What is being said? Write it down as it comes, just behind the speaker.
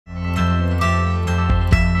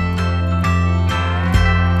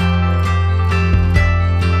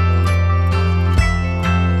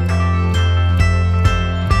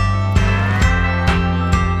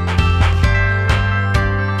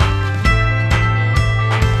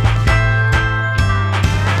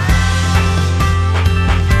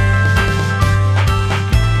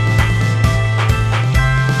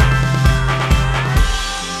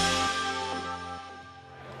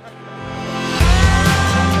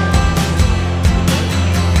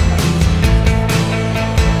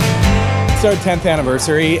is our 10th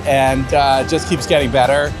anniversary and just keeps getting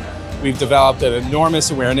better. We've developed an enormous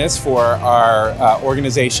awareness for our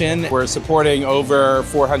organization. We're supporting over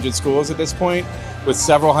 400 schools at this point, with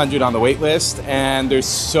several hundred on the wait list, and there's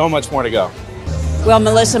so much more to go. Well,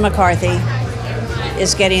 Melissa McCarthy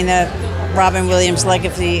is getting the Robin Williams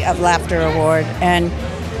Legacy of Laughter Award, and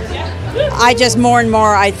I just more and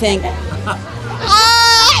more, I think,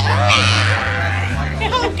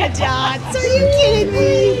 oh, good job. Are you kidding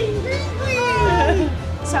me?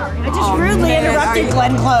 Sorry, I just rudely interrupted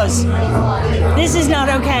Glenn Close. This is not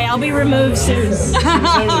okay. I'll be removed soon.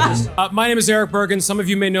 My name is Erich Bergen. Some of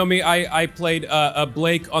you may know me. I played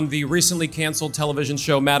Blake on the recently canceled television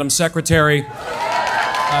show Madam Secretary.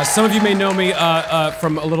 Some of you may know me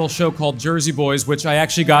from a little show called Jersey Boys, which I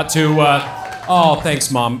actually got to. Oh,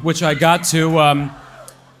 thanks, Mom. Which I got to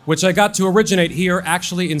originate here,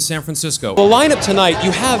 actually in San Francisco. The lineup tonight,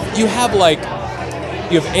 you have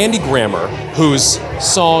Andy Grammer, whose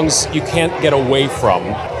songs you can't get away from.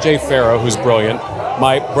 Jay Pharoah, who's brilliant.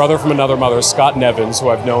 My brother from another mother, Scott Nevins, who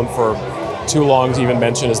I've known for too long to even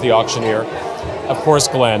mention as the auctioneer. Of course,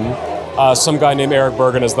 Glenn. Some guy named Erich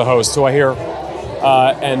Bergen as the host, who I hear.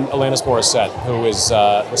 And Alanis Morissette, who is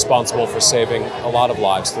responsible for saving a lot of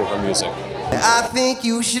lives through her music. I think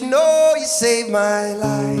you should know you saved my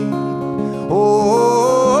life.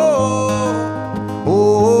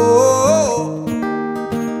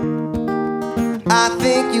 I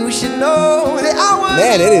think you should know that I was.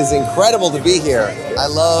 Man, it is incredible to be here. I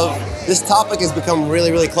love this topic has become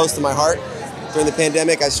really, really close to my heart. During the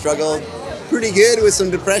pandemic, I struggled pretty good with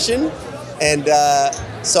some depression, and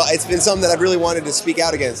so it's been something that I've really wanted to speak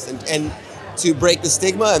out against and to break the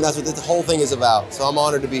stigma, and that's what this whole thing is about. So I'm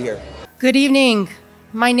honored to be here. Good evening.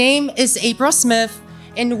 My name is April Smith,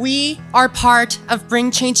 and we are part of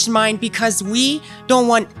Bring Change to Mind because we don't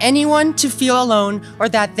want anyone to feel alone or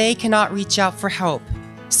that they cannot reach out for help.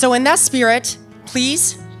 So in that spirit,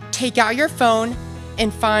 please take out your phone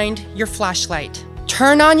and find your flashlight.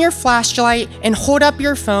 Turn on your flashlight and hold up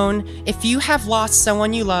your phone if you have lost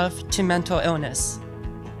someone you love to mental illness.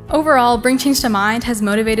 Overall, Bring Change to Mind has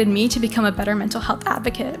motivated me to become a better mental health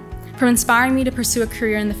advocate. From inspiring me to pursue a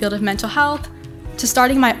career in the field of mental health, to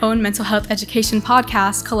starting my own mental health education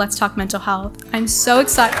podcast called Let's Talk Mental Health. I'm so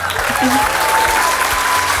excited.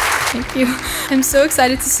 Thank you. I'm so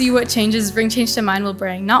excited to see what changes Bring Change to Mind will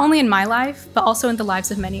bring, not only in my life, but also in the lives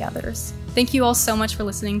of many others. Thank you all so much for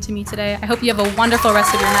listening to me today. I hope you have a wonderful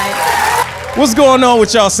rest of your night. What's going on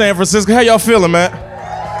with y'all, San Francisco? How y'all feeling, man?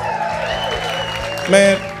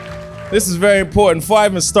 Man, this is very important. Before I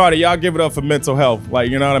even started, y'all give it up for mental health. Like,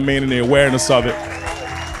 you know what I mean? And the awareness of it.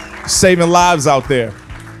 Saving lives out there.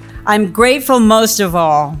 I'm grateful most of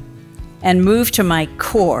all and moved to my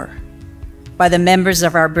core by the members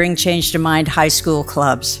of our Bring Change to Mind high school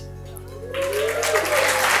clubs.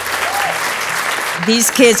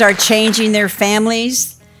 These kids are changing their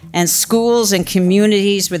families and schools and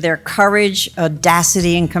communities with their courage,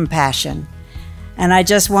 audacity, and compassion. And I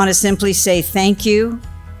just want to simply say thank you,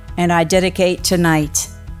 and I dedicate tonight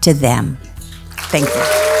to them. Thank you.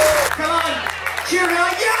 Come on, cheer it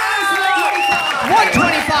up. Yes!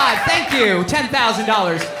 125, thank you.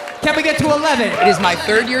 $10,000. Can we get to 11? It is my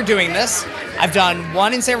third year doing this. I've done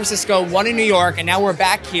one in San Francisco, one in New York, and now we're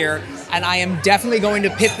back here. And I am definitely going to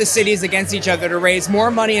pit the cities against each other to raise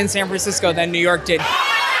more money in San Francisco than New York did. 20,000,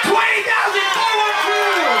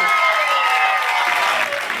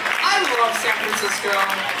 I love San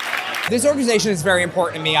Francisco. This organization is very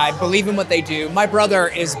important to me. I believe in what they do. My brother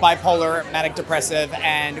is bipolar, manic depressive,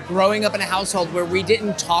 and growing up in a household where we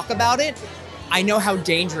didn't talk about it, I know how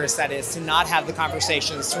dangerous that is to not have the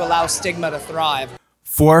conversations, to allow stigma to thrive.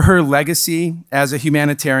 For her legacy as a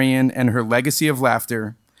humanitarian and her legacy of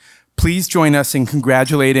laughter, please join us in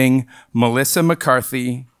congratulating Melissa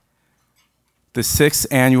McCarthy, the 6th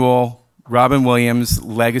annual Robin Williams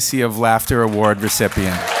Legacy of Laughter Award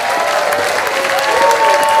recipient.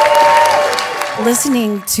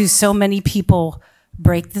 Listening to so many people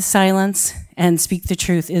break the silence and speak the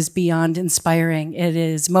truth is beyond inspiring. It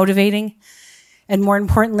is motivating, and more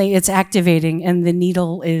importantly, it's activating, and the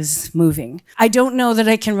needle is moving. I don't know that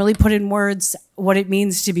I can really put in words what it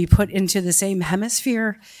means to be put into the same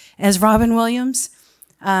hemisphere as Robin Williams.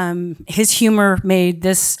 His humor made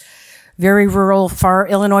this very rural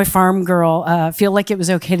Illinois farm girl feel like it was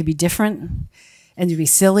okay to be different and to be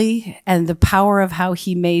silly, and the power of how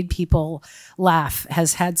he made people laugh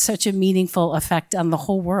has had such a meaningful effect on the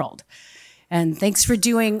whole world. And thanks for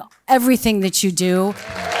doing everything that you do.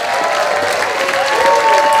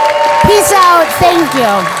 Peace out. Thank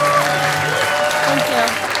you. Thank you.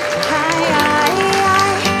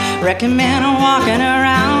 recommend walking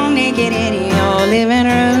around naked in your living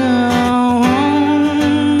room.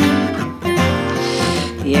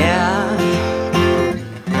 Yeah.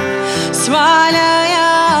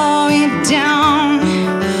 Swallow me down.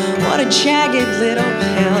 What a jagged little